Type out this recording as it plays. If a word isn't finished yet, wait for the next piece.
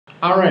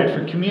All right,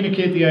 for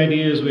communicate the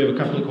ideas, we have a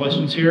couple of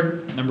questions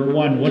here. Number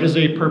one, what is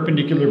a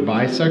perpendicular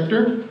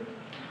bisector?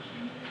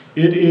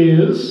 It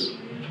is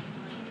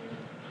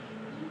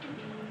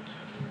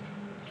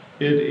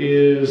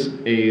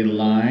a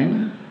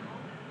line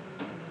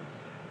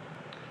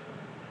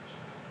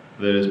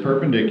that is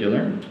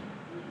perpendicular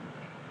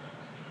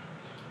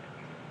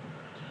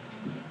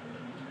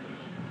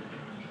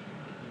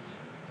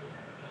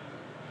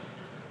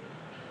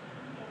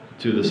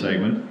to the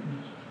segment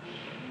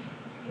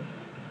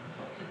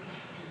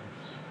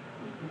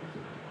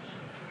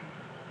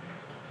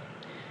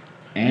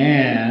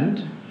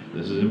and,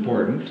 this is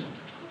important,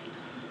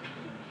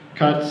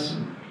 cuts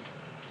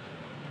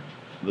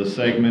the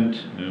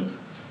segment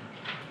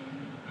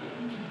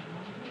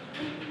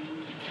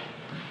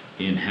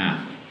in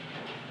half.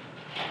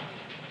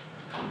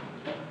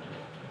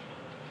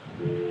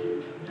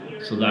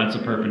 So that's a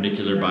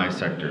perpendicular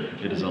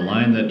bisector. It is a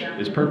line that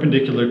is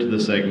perpendicular to the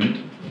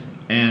segment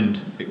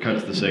and it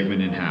cuts the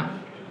segment in half.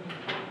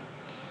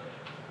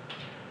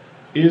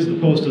 Is the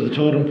post of the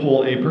totem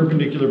pole a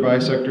perpendicular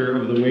bisector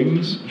of the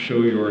wings?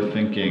 Show your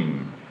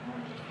thinking.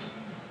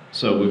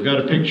 So we've got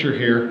a picture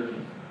here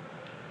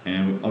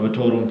and of a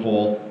totem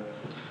pole.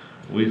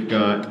 We've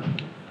got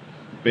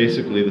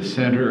basically the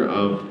center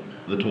of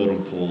the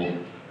totem pole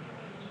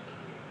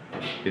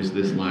is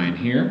this line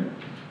here.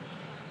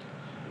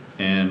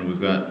 And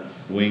we've got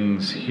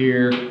wings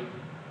here.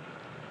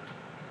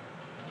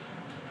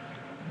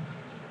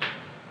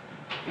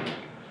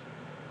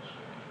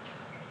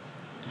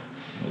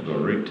 We'll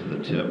go right to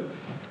the tip.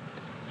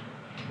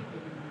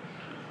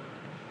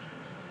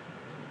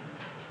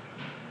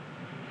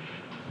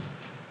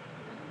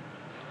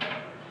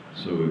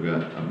 So we've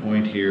got a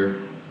point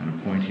here and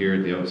a point here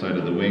at the outside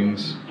of the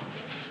wings.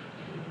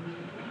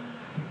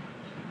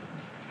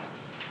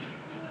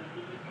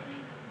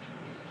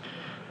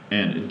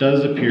 And it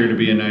does appear to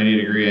be a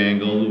 90-degree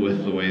angle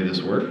with the way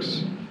this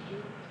works.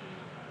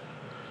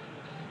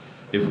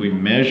 If we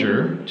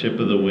measure tip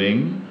of the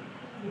wing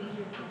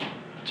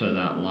to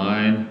that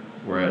line,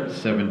 we're at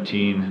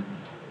 17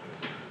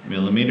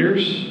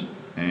 millimeters.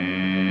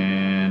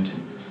 And,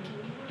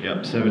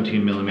 yep,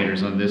 17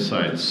 millimeters on this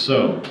side.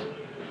 So,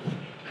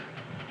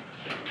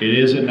 it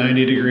is at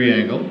 90-degree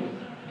angle.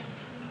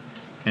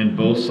 And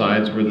both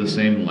sides were the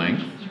same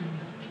length.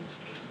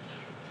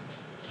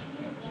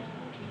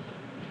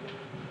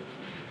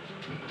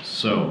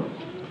 So,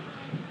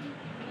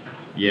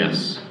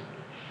 yes,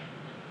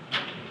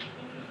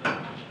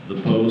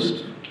 the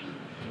post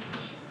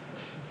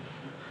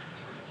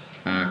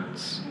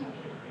acts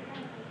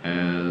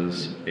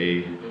as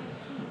a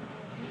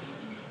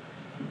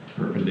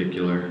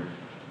perpendicular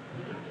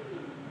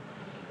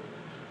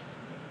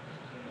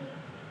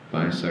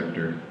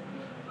bisector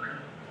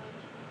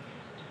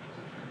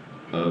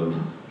of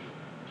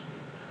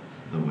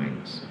the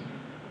wings.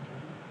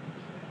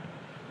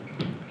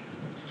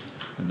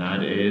 And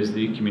that is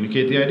the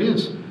communicate the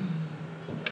ideas.